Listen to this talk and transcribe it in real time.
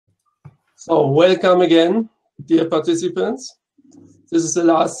So welcome again, dear participants. This is the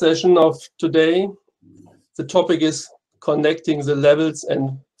last session of today. The topic is connecting the levels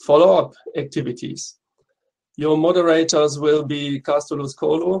and follow-up activities. Your moderators will be Castulus,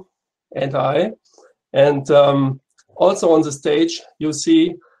 Kolo, and I. And also on the stage, you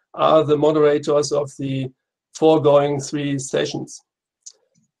see are the moderators of the foregoing 3 sessions.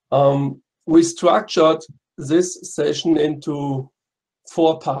 We structured this session into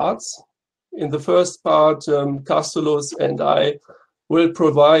 4 parts. In the first part, Castulus and I will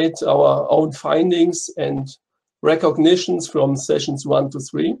provide our own findings and recognitions from sessions 1 to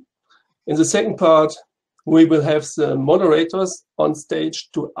 3. In the second part, we will have the moderators on stage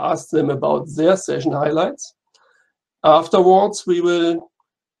to ask them about their session highlights. Afterwards, we will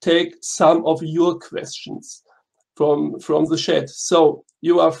take some of your questions from the chat. So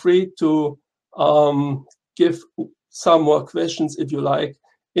you are free to give some more questions if you like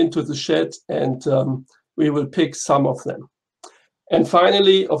into the chat, and we will pick some of them. And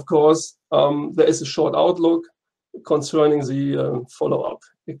finally, of course, there is a short outlook concerning the follow-up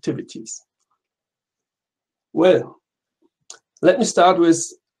activities. Well, let me start with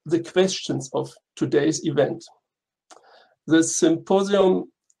the questions of today's event. The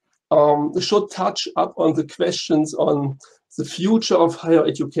symposium should touch up on the questions on the future of higher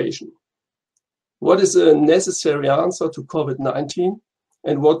education. What is a necessary answer to COVID-19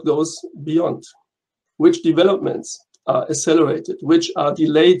 and what goes beyond? Which developments are accelerated, which are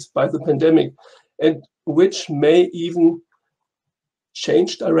delayed by the pandemic, and which may even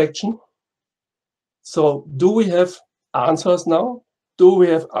change direction? So do we have answers now? Do we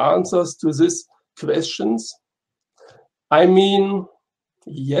have answers to these questions? I mean,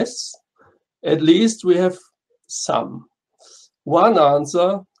 yes, at least we have some. One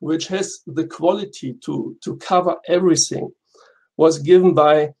answer, which has the quality to cover everything, was given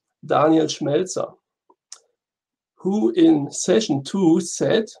by Daniel Schmelzer, who in session 2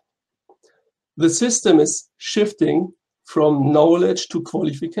 said, the system is shifting from knowledge to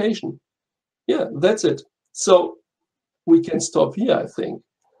qualification. Yeah, that's it. So we can stop here, I think.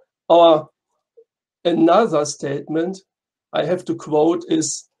 Or another statement I have to quote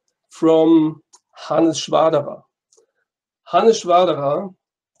is from Hannes Schwaderer. Hannes Schwaderer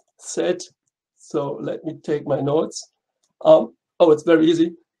said, so let me take my notes. Oh, it's very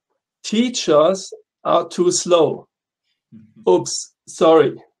easy. Teachers are too slow. Oops,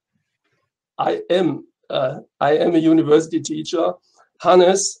 sorry. I am a university teacher.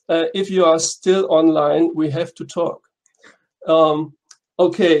 Hannes, if you are still online, we have to talk.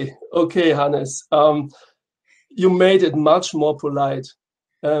 Okay, Hannes. You made it much more polite.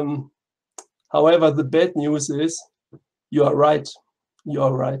 However, the bad news is you are right. You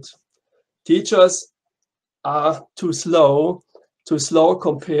are right. Teachers are too slow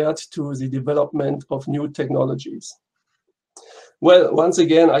compared to the development of new technologies. Well, once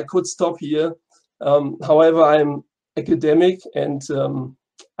again, I could stop here. However, I'm academic and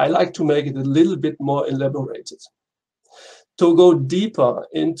I like to make it a little bit more elaborated. To go deeper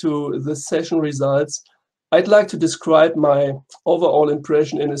into the session results, I'd like to describe my overall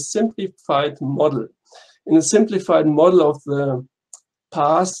impression in a simplified model. In a simplified model of the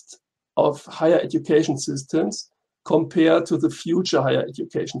past of higher education systems compared to the future higher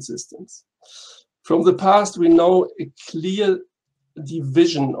education systems. From the past, we know a clear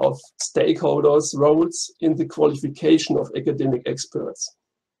division of stakeholders' roles in the qualification of academic experts.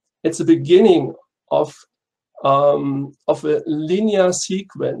 It's the beginning of a linear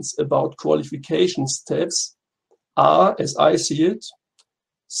sequence about qualification steps are, as I see it,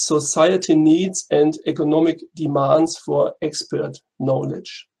 society needs and economic demands for expert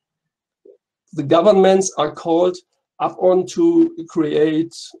knowledge. The governments are called upon to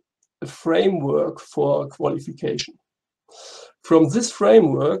create a framework for qualification. From this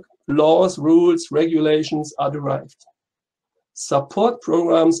framework, laws, rules, regulations are derived. Support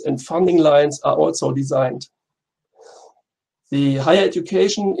programs and funding lines are also designed. The higher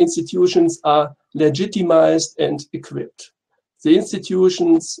education institutions are legitimized and equipped. The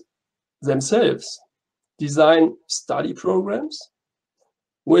institutions themselves design study programs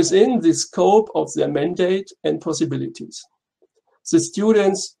within the scope of their mandate and possibilities. The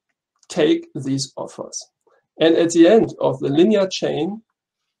students take these offers. And at the end of the linear chain,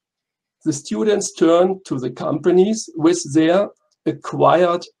 the students turn to the companies with their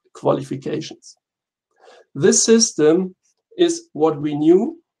acquired qualifications. This system is what we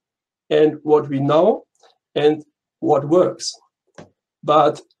knew and what we know and what works.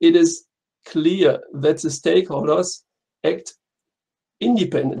 But it is clear that the stakeholders act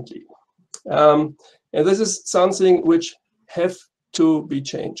independently. And this is something which have to be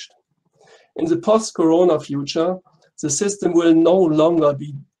changed. In the post-corona future, the system will no longer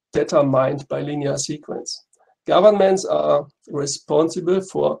be determined by linear sequence. Governments are responsible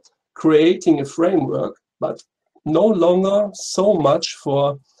for creating a framework, but no longer so much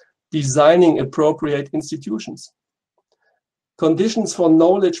for designing appropriate institutions. Conditions for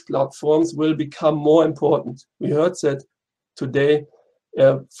knowledge platforms will become more important. We heard that today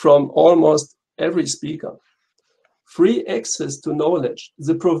from almost every speaker. Free access to knowledge,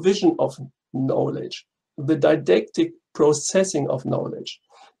 the provision of knowledge, the didactic processing of knowledge.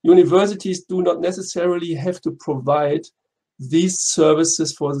 Universities do not necessarily have to provide these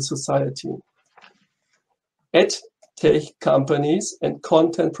services for the society. EdTech companies and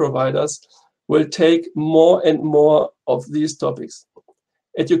content providers will take more and more of these topics.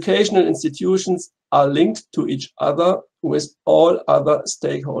 Educational institutions are linked to each other with all other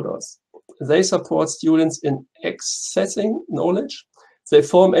stakeholders. They support students in accessing knowledge. They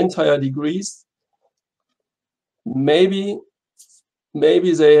form entire degrees. Maybe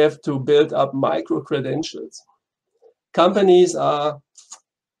they have to build up micro-credentials. Companies are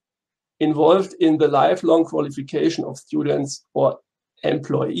involved in the lifelong qualification of students or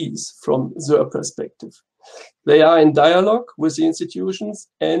employees from their perspective. They are in dialogue with the institutions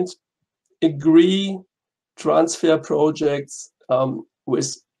and agree transfer projects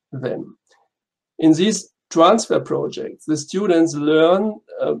with them. In these transfer projects, the students learn,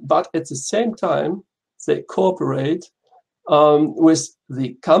 but at the same time, they cooperate with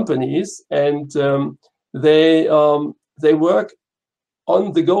the companies, and they work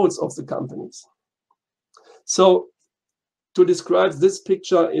on the goals of the companies. So to describe this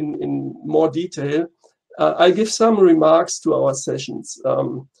picture in more detail, I give some remarks to our sessions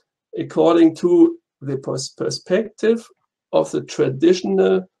according to the perspective of the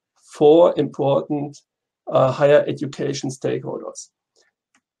traditional 4 important higher education stakeholders.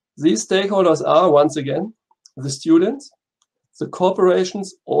 These stakeholders are, once again, the students, the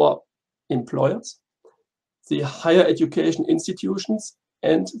corporations or employers, the higher education institutions,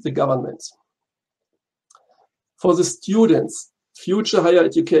 and the governments. For the students, future higher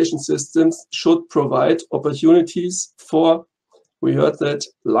education systems should provide opportunities for, we heard that,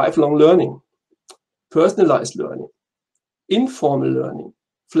 lifelong learning, personalized learning, informal learning,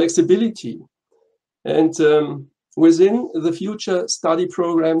 flexibility, and within the future study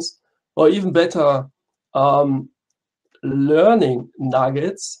programs, or even better, learning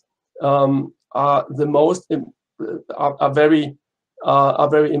nuggets are very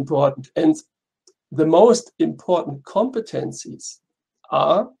important. And the most important competencies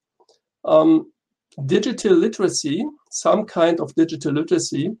are digital literacy, some kind of digital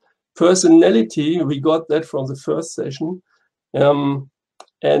literacy, personality, we got that from the first session,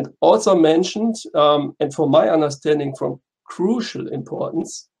 and also mentioned, and for my understanding from crucial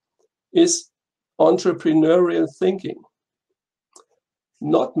importance, is entrepreneurial thinking.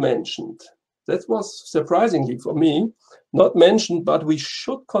 Not mentioned, that was surprisingly for me, not mentioned, but we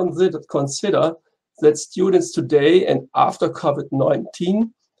should consider that students today and after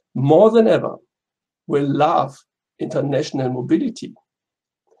COVID-19, more than ever, will love international mobility.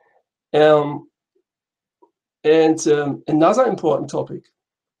 Another important topic,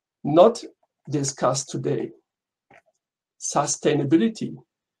 not discussed today, sustainability.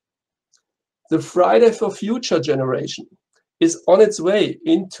 The Friday for Future generation is on its way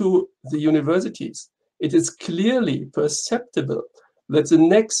into the universities. It is clearly perceptible that the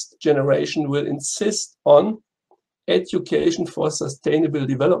next generation will insist on education for sustainable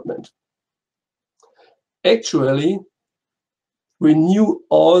development. Actually, we knew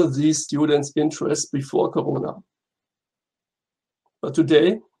all these students' interests before Corona. But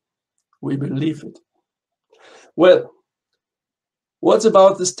today, we believe it. Well, what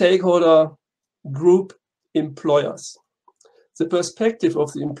about the stakeholder group employers? The perspective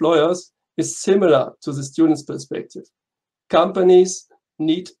of the employers is similar to the students' perspective. Companies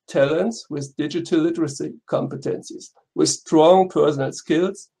need talents with digital literacy competencies, with strong personal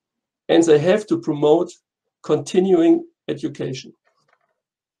skills, and they have to promote continuing education.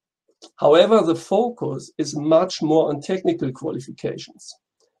 However, the focus is much more on technical qualifications.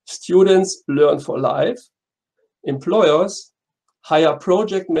 Students learn for life. Employers hire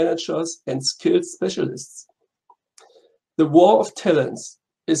project managers and skilled specialists. The war of talents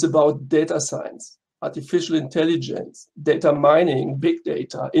is about data science, artificial intelligence, data mining, big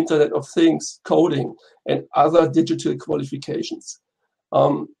data, Internet of Things, coding, and other digital qualifications.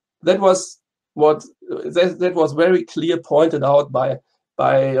 That was very clear pointed out by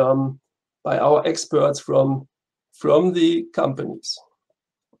our experts from the companies.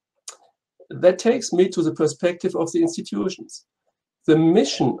 That takes me to the perspective of the institutions. The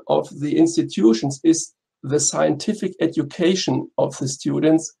mission of the institutions is the scientific education of the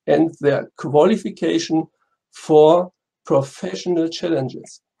students and their qualification for professional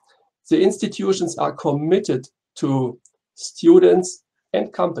challenges. The institutions are committed to students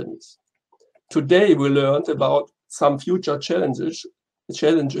and companies. Today we learned about some future challenges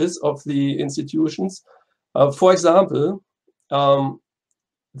of the institutions. For example,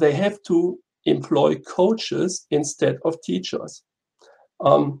 they have to employ coaches instead of teachers.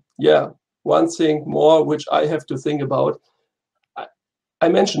 Yeah, one thing more which I have to think about. I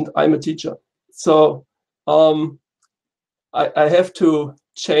mentioned I'm a teacher, so I have to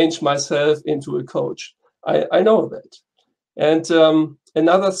change myself into a coach. I know that. And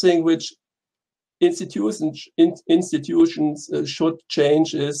another thing which institutions should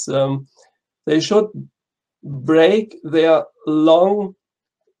change is they should break their long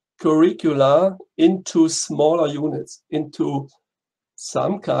curricula into smaller units, into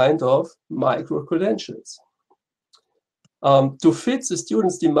some kind of micro-credentials. To fit the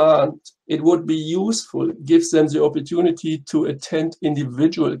students' demand, it would be useful, gives them the opportunity to attend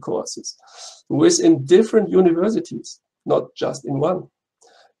individual courses within different universities, not just in one,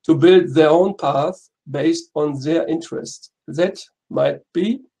 to build their own path based on their interests. That might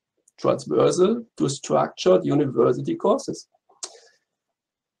be transversal to structured university courses.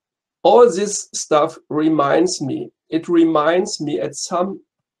 All this stuff reminds me at some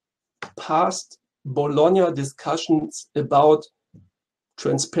past Bologna discussions about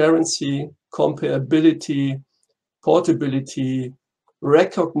transparency, comparability, portability,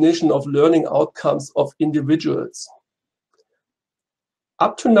 recognition of learning outcomes of individuals.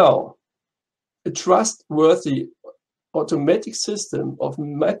 Up to now, a trustworthy automatic system of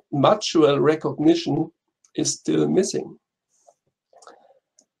mutual recognition is still missing.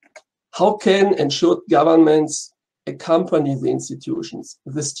 How can and should governments accompany the institutions,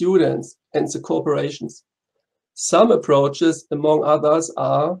 the students, and the corporations? Some approaches, among others,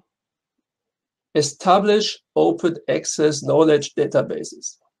 are establish open access knowledge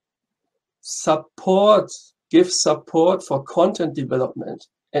databases, give support for content development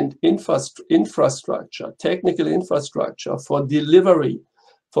and infrastructure, technical infrastructure for delivering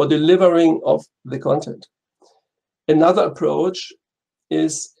of the content. Another approach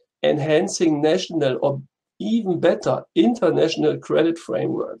is enhancing national or even better international credit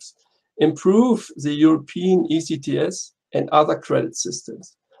frameworks, improve the European ECTS and other credit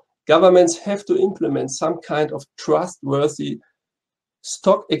systems. Governments have to implement some kind of trustworthy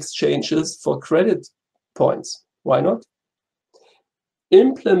stock exchanges for credit points. Why not?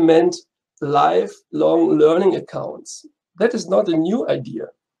 Implement lifelong learning accounts. That is not a new idea.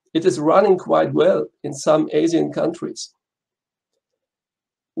 It is running quite well in some Asian countries.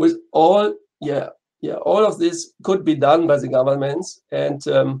 With all of this could be done by the governments, and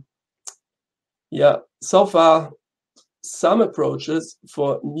so far some approaches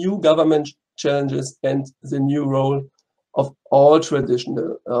for new government challenges and the new role of all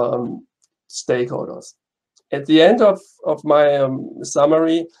traditional stakeholders. At the end of my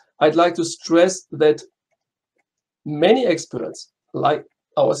summary, I'd like to stress that many experts, like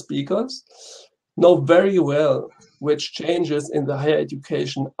our speakers, know very well which changes in the higher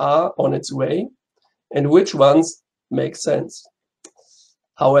education are on its way and which ones make sense.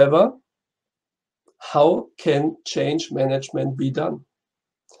 However, how can change management be done?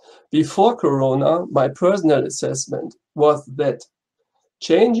 Before Corona, my personal assessment was that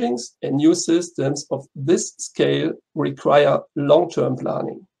changes and new systems of this scale require long-term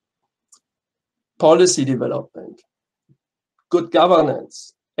planning, policy development, good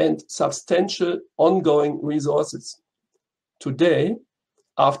governance, and substantial ongoing resources. Today,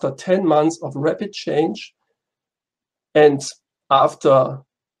 after 10 months of rapid change and after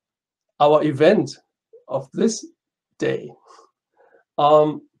our event of this day,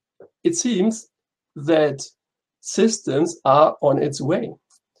 it seems that systems are on its way.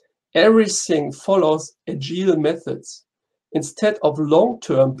 Everything follows agile methods. Instead of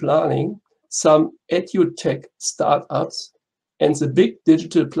long-term planning, some edutech startups and the big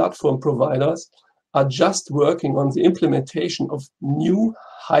digital platform providers are just working on the implementation of new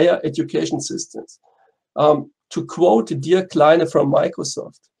higher education systems. To quote Dirk Kleine from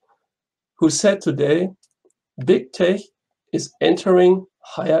Microsoft, who said today, big tech is entering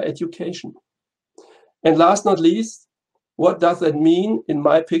higher education. And last not least, what does that mean in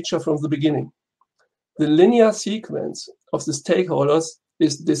my picture from the beginning? The linear sequence of the stakeholders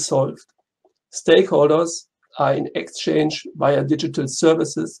is dissolved. Stakeholders are in exchange via digital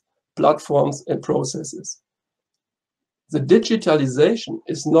services, platforms, and processes. The digitalization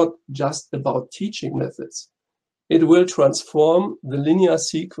is not just about teaching methods. it will transform the linear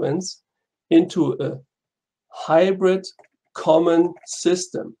sequence into a hybrid common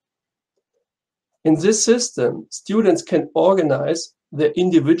system. In this system, students can organize their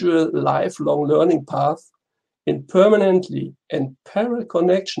individual lifelong learning path in permanently and parallel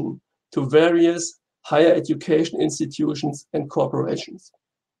connection to various higher education institutions and corporations.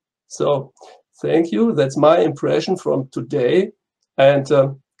 So thank you. That's my impression from today. And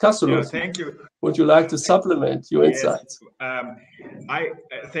Castulus, thank you. Would you like to supplement your insights? I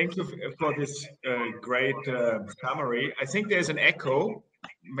thank you for this great summary. I think there's an echo.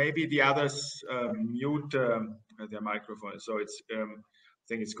 Maybe the others mute their microphone. So it's I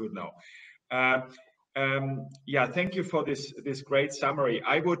think it's good now. Yeah, thank you for this great summary.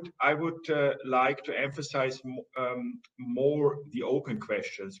 I would like to emphasize more the open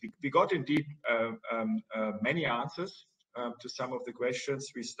questions. We got indeed many answers to some of the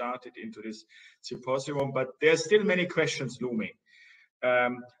questions we started into this symposium, but there's still many questions looming.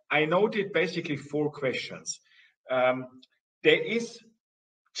 I noted basically 4 questions. There is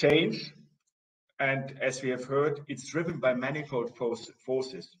change, and as we have heard, it's driven by manifold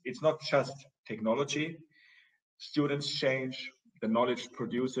forces. It's not just technology. Students change, the knowledge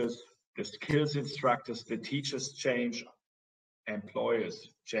producers, the skills instructors, the teachers change, employers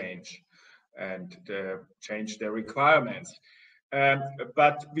change, and change their requirements.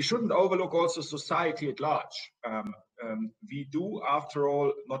 But we shouldn't overlook also society at large. We do, after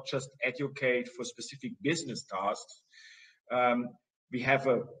all, not just educate for specific business tasks. We have,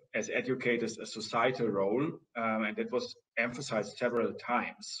 as educators, a societal role, and that was emphasized several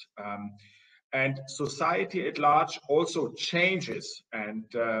times. And society at large also changes and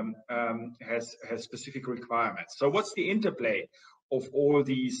has specific requirements. So what's the interplay of all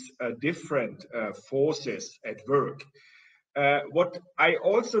these different forces at work? What I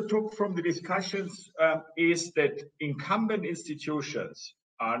also took from the discussions is that incumbent institutions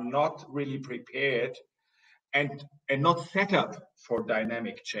are not really prepared and not set up for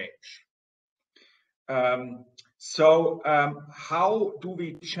dynamic change. So how do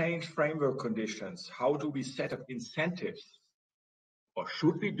we change framework conditions? How do we set up incentives? Or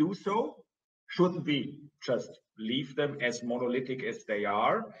should we do so? Shouldn't we just leave them as monolithic as they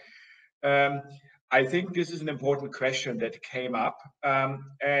are? I think this is an important question that came up.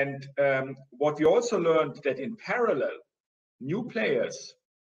 And what we also learned that in parallel, new players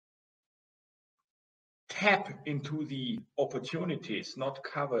tap into the opportunities not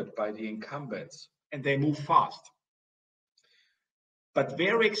covered by the incumbents, and they move fast. But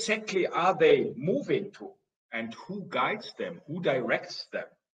where exactly are they moving to, and who guides them, who directs them,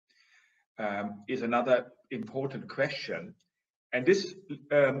 is another important question. And this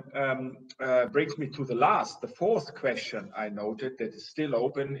brings me to the 4th question I noted that is still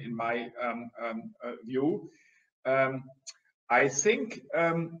open in my view. I think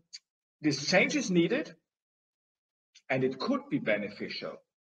this change is needed and it could be beneficial,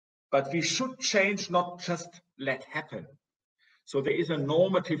 but we should change, not just let happen. So there is a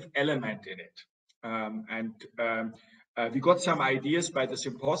normative element in it. We got some ideas by the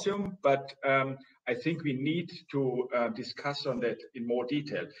symposium, but I think we need to discuss on that in more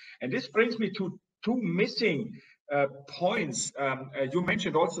detail. And this brings me to 2 missing points. You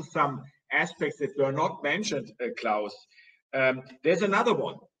mentioned also some aspects that were not mentioned, Klaus. There's another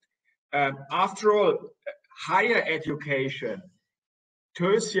one. After all, higher education,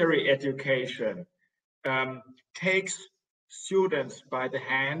 tertiary education takes students by the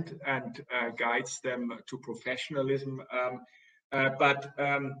hand and guides them to professionalism. But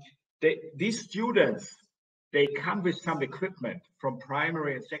these students, they come with some equipment from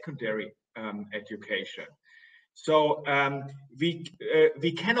primary and secondary education. So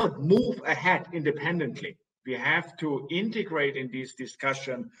we cannot move ahead independently. We have to integrate in this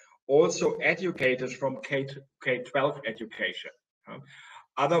discussion also educators from K-12 education.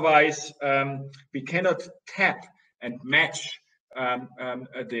 Otherwise, we cannot tap and match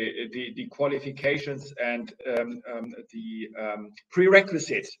the qualifications and the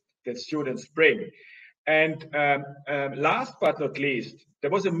prerequisites that students bring. And last but not least,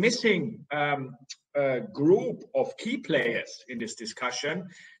 there was a missing group of key players in this discussion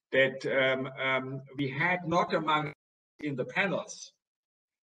that we had not among in the panels.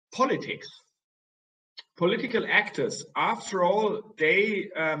 Politics. Political actors, after all, they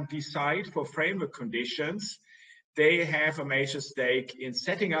decide for framework conditions. They have a major stake in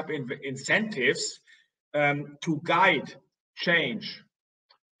setting up incentives to guide change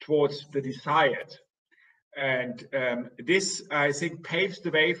towards the desired. And this, I think, paves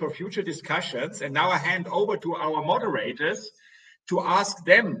the way for future discussions. And now I hand over to our moderators to ask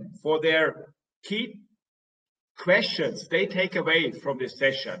them for their key questions they take away from this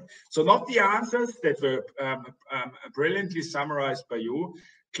session. So not the answers that were brilliantly summarized by you,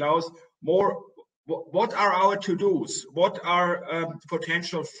 Klaus, more what are our to-dos? What are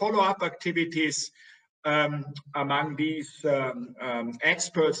potential follow-up activities among these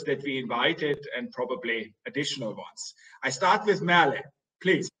experts that we invited, and probably additional ones? I start with Merle,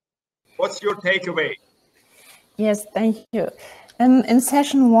 please. What's your takeaway? Yes, thank you. In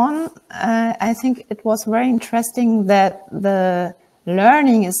session 1, I think it was very interesting that the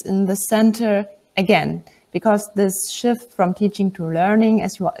learning is in the center again, because this shift from teaching to learning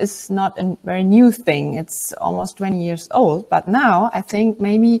is not a very new thing. It's almost 20 years old, but now I think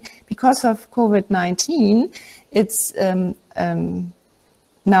maybe because of COVID-19, it's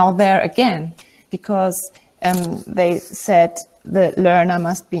now there again, because they said the learner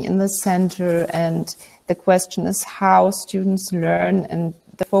must be in the center, and the question is how students learn, and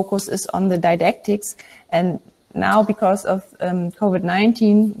the focus is on the didactics. And now because of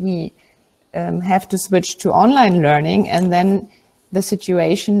COVID-19, we have to switch to online learning, and then the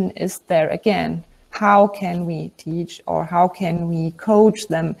situation is there again. How can we teach, or how can we coach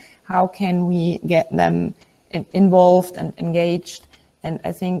them? How can we get them involved and engaged? And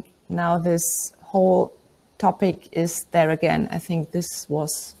I think now this whole topic is there again. I think this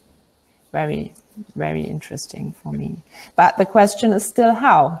was very, very interesting for me. But the question is still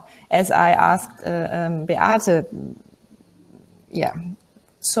how, as I asked Beate, yeah.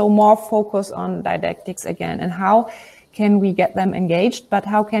 So more focus on didactics again, and how can we get them engaged, but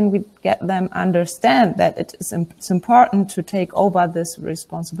how can we get them understand that it's important to take over this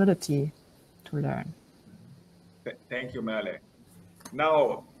responsibility to learn. Thank you, Merle.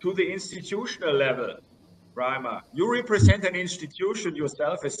 Now, to the institutional level, Reimar, you represent an institution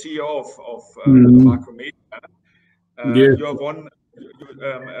yourself as CEO of Macromedia. Yes. You are one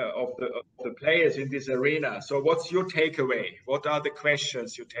of the players in this arena. So what's your takeaway? What are the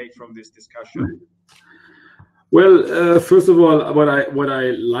questions you take from this discussion? Well, first of all, what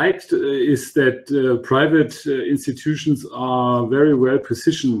I liked is that private institutions are very well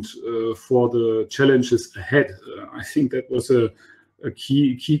positioned for the challenges ahead. I think that was a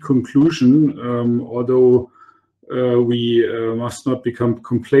key conclusion, although we must not become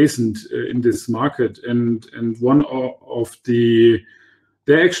complacent in this market. And one of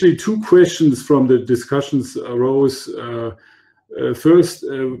there are actually two questions from the discussions arose. First,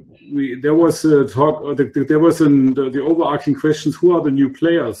 there was a talk. There was the overarching questions: who are the new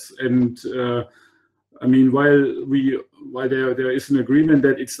players? And I mean, while there is an agreement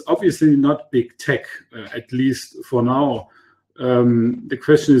that it's obviously not big tech, at least for now. The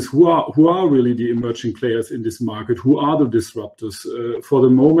question is who are really the emerging players in this market? Who are the disruptors? For the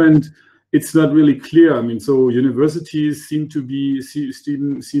moment, it's not really clear. I mean, so universities seem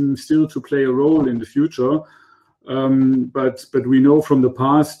still to play a role in the future. But we know from the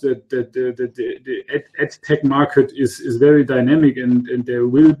past that the ed tech market is very dynamic, and there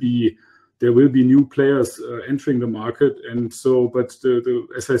will be new players entering the market. And so, but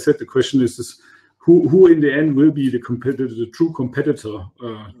as I said, the question is who in the end will be the true competitor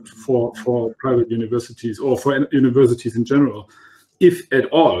for private universities, or for universities in general, if at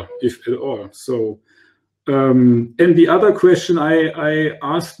all. So. And the other question I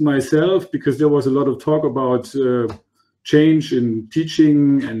asked myself, because there was a lot of talk about change in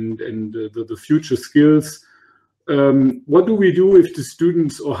teaching and the future skills. What do we do if the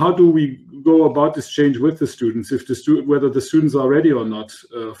students, or how do we go about this change with the students, if whether the students are ready or not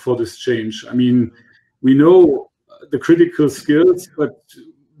for this change? I mean, we know the critical skills, but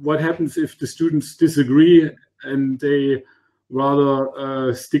what happens if the students disagree and they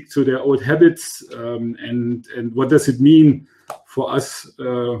rather stick to their old habits, and what does it mean for us,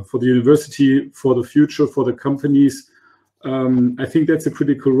 for the university, for the future, for the companies? I think that's a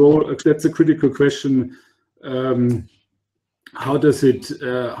critical role. That's a critical question. How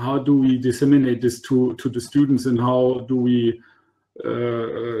do we disseminate this to the students, and how do we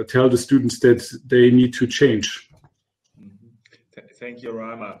tell the students that they need to change? Thank you,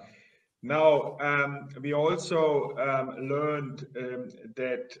 Reimar. Now, we also learned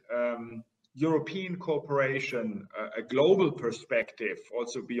that European cooperation, a global perspective,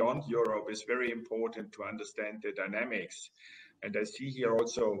 also beyond Europe, is very important to understand the dynamics. And I see here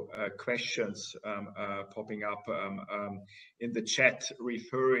also questions popping up in the chat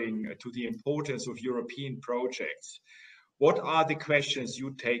referring to the importance of European projects. What are the questions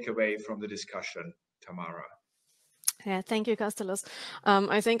you take away from the discussion, Tamara? Yeah, thank you, Castulus.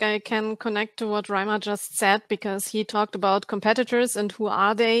 I think I can connect to what Reimar just said, because he talked about competitors and who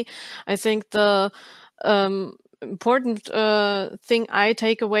are they. I think the important thing I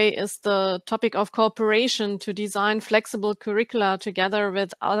take away is the topic of cooperation to design flexible curricula together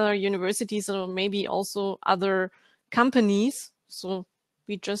with other universities or maybe also other companies. So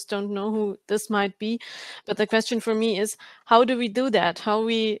we just don't know who this might be. But the question for me is, how do we do that?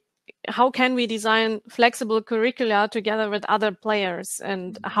 How can we design flexible curricula together with other players,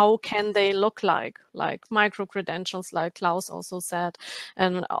 and how can they look like micro credentials, like Klaus also said,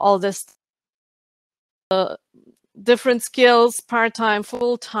 and all this different skills, part-time,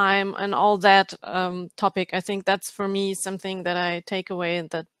 full-time, and all that topic. I think that's for me something that I take away and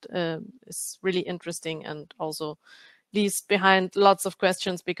that is really interesting, and also leaves behind lots of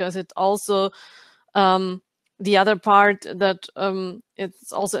questions, because it also the other part that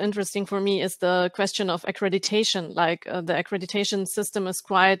it's also interesting for me is the question of accreditation. Like the accreditation system is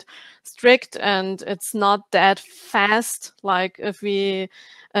quite strict and it's not that fast. Like if we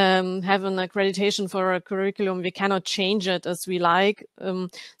have an accreditation for a curriculum, we cannot change it as we like.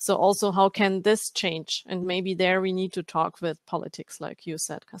 So also, how can this change? And maybe there we need to talk with politics, like you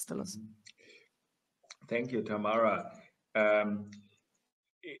said, Castulus. Thank you, Tamara.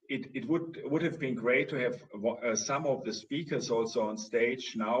 It would have been great to have some of the speakers also on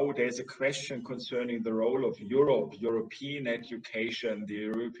stage. Now there's a question concerning the role of Europe, European education, the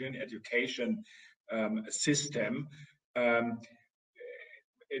European education system.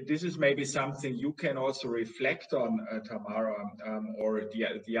 This is maybe something you can also reflect on, Tamara, or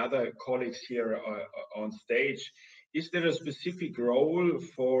the other colleagues here on stage. Is there a specific role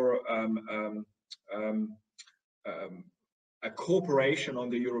for a cooperation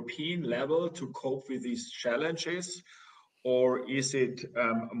on the European level to cope with these challenges, or is it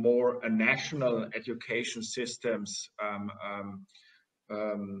more a national education systems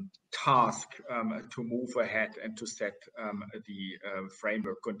task to move ahead and to set the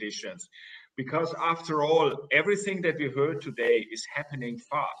framework conditions? Because after all, everything that we heard today is happening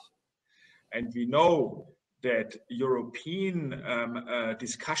fast, and we know that European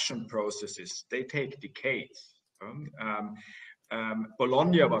discussion processes, they take decades.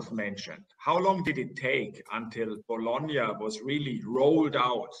 Bologna was mentioned. How long did it take until Bologna was really rolled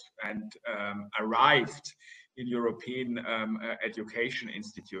out and arrived in European education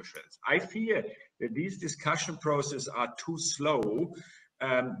institutions? I fear that these discussion processes are too slow.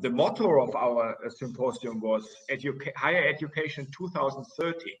 The motto of our symposium was Higher Education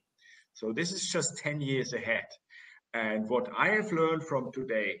 2030. So this is just 10 years ahead. And what I have learned from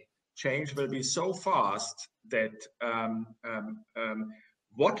today, change will be so fast that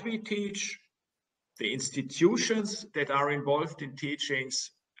what we teach, the institutions that are involved in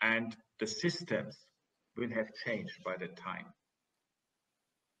teachings, and the systems will have changed by that time.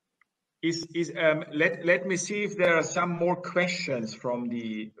 Let me see if there are some more questions from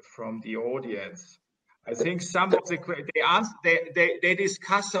the audience. I think some of they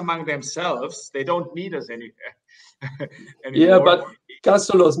discuss among themselves. They don't need us anymore. Yeah, but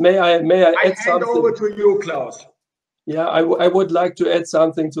Castulus, may I add something? Hand over to you, Klaus. Yeah, I would like to add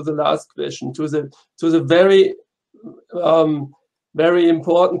something to the last question, to the very very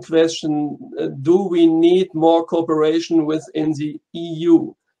important question: do we need more cooperation within the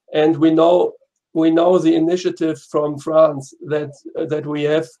EU? And we know the initiative from France that we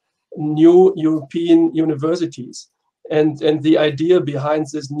have new European universities, and the idea behind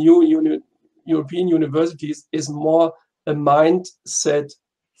this new European universities is more a mindset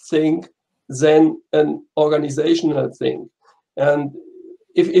thing than an organizational thing. And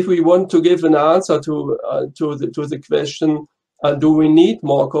if we want to give an answer to the question, do we need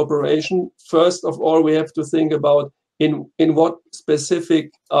more cooperation? First of all, we have to think about in what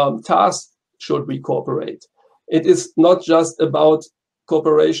specific tasks should we cooperate. It is not just about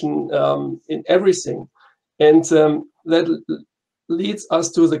cooperation in everything. And that leads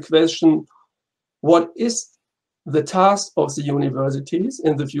us to the question, what is the task of the universities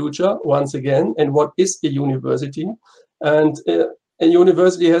in the future, once again, and what is a university? And a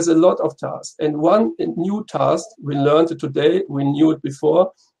university has a lot of tasks. And one new task, we learned it today, we knew it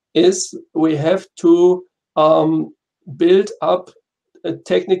before, is we have to build up a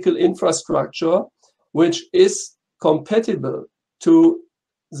technical infrastructure which is compatible to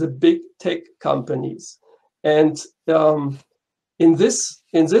the big tech companies. And in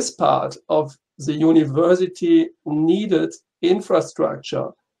this part of the university needed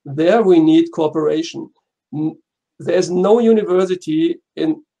infrastructure, there we need cooperation. There's no university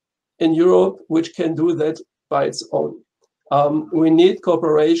in Europe which can do that by its own. We need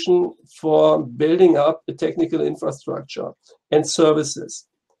cooperation for building up a technical infrastructure and services.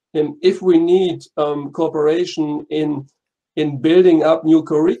 And if we need cooperation in building up new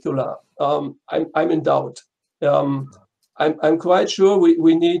curricula, I'm in doubt. I'm quite sure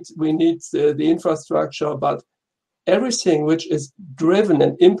we need the infrastructure, but everything which is driven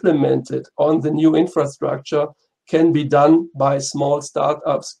and implemented on the new infrastructure can be done by small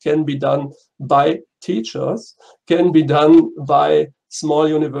startups, can be done by teachers, can be done by small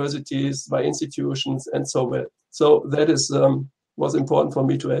universities, by institutions, and so on. So that is was important for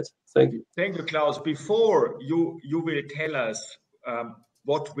me to add. Thank you. Thank you, Klaus. Before you will tell us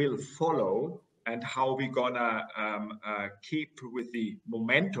what will follow and how we're gonna keep with the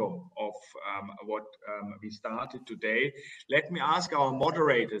momentum of what we started today, let me ask our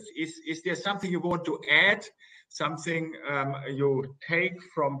moderators, is there something you want to add, something you take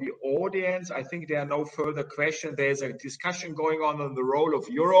from the audience? I think there are no further questions. There's a discussion going on the role of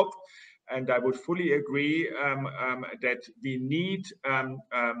Europe, and I would fully agree that we need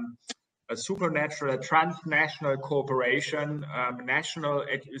a supernatural, transnational cooperation. National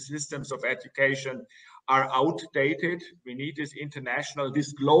systems of education are outdated. We need this international,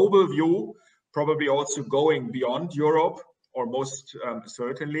 this global view, probably also going beyond Europe, or most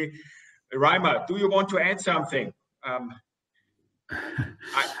certainly. Reimar, do you want to add something?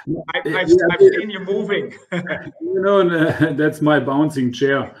 I've seen you moving. That's my bouncing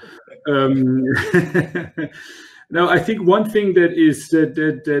chair. Now, I think one thing that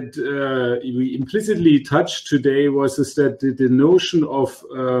we implicitly touched today was that the notion of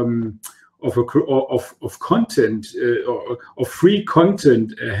content, of free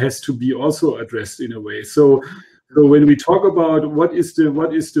content, has to be also addressed in a way. So when we talk about what is the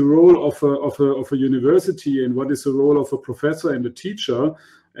role of a university and what is the role of a professor and a teacher,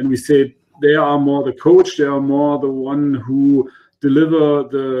 and we say they are more the coach, they are more the one who deliver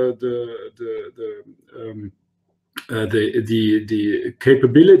the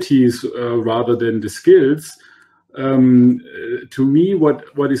capabilities rather than the skills. To me,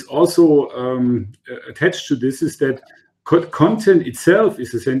 what is also attached to this is that content itself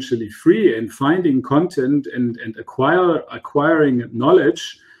is essentially free, and finding content and acquiring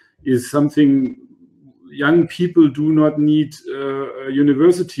knowledge is something young people do not need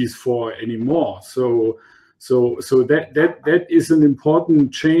universities for anymore. So that is an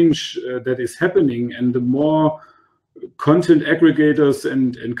important change that is happening, and the more content aggregators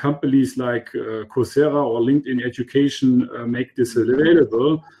and companies like Coursera or LinkedIn Education make this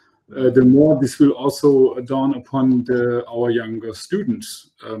available, the more this will also dawn upon our younger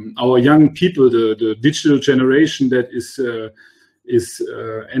students, our young people, the digital generation that is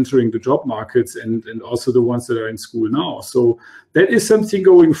entering the job markets, and also the ones that are in school now. So that is something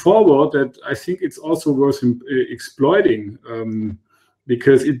going forward that I think it's also worth exploiting,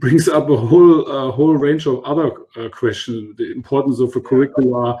 because it brings up a whole range of other questions: the importance of a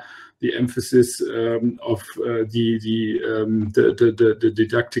curricula, the emphasis of the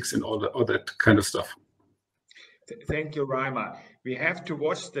didactics, and all that kind of stuff. Thank you, Reimar. We have to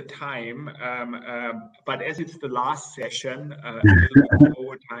watch the time, but as it's the last session, a little bit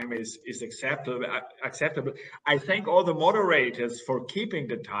over time is acceptable. I thank all the moderators for keeping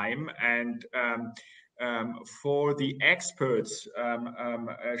the time, and for the experts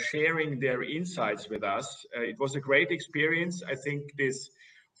sharing their insights with us. It was a great experience. I think this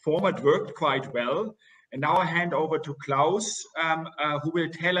format worked quite well. And now I hand over to Klaus, who will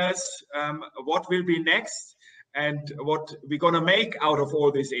tell us what will be next and what we're going to make out of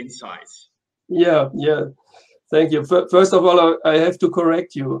all these insights. Yeah. Thank you. First of all, I have to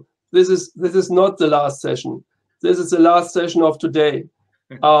correct you. This is not the last session. This is the last session of today.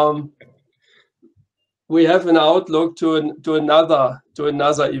 We have an outlook to another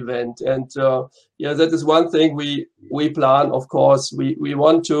event, and yeah, that is one thing we plan. Of course, we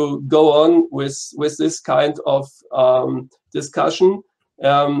want to go on with this kind of discussion.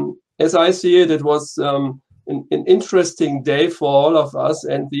 As I see it, it was an interesting day for all of us,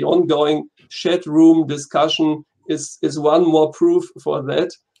 and the ongoing chat room discussion is one more proof for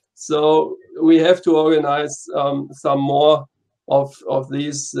that. So we have to organize some more of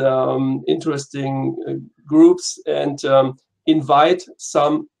these interesting groups and invite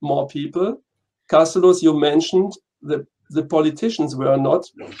some more people. Castulus, you mentioned the politicians were not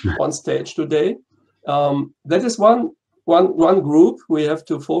on stage today. That is one group we have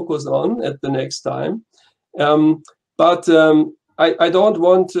to focus on at the next time. But I don't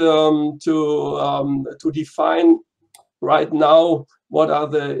want to define right now what are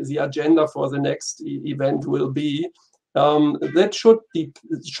the agenda for the next event will be. That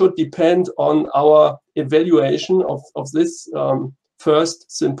should depend on our evaluation of this first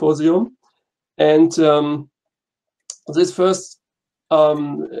symposium, and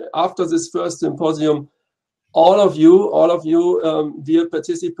after this first symposium, all of you, dear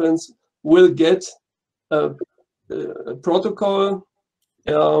participants, will get a protocol,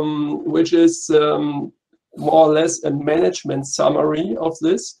 which is more or less a management summary of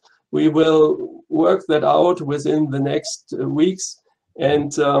this. We will work that out within the next weeks,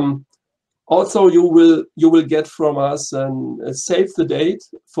 and also you will get from us a save the date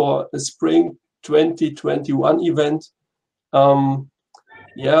for a spring 2021 event.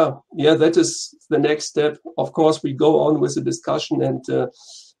 Yeah, that is the next step. Of course, we go on with the discussion, and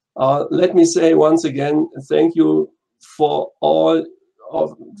let me say once again, thank you for all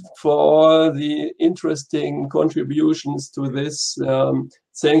the interesting contributions to this.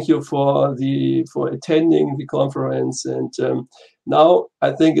 Thank you for attending the conference, and now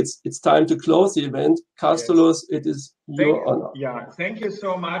I think it's time to close the event. Castulus, yes. It is your honor. Yeah, thank you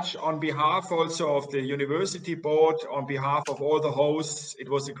so much on behalf also of the university board, on behalf of all the hosts. It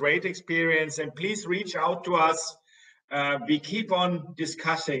was a great experience, and please reach out to us. We keep on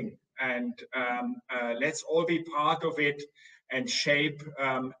discussing, and let's all be part of it and shape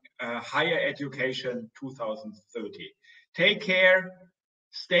higher education 2030. Take care,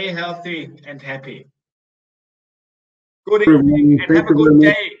 stay healthy and happy. Good evening and have a good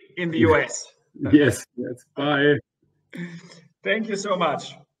day in the US. Yes, bye. Thank you so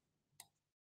much.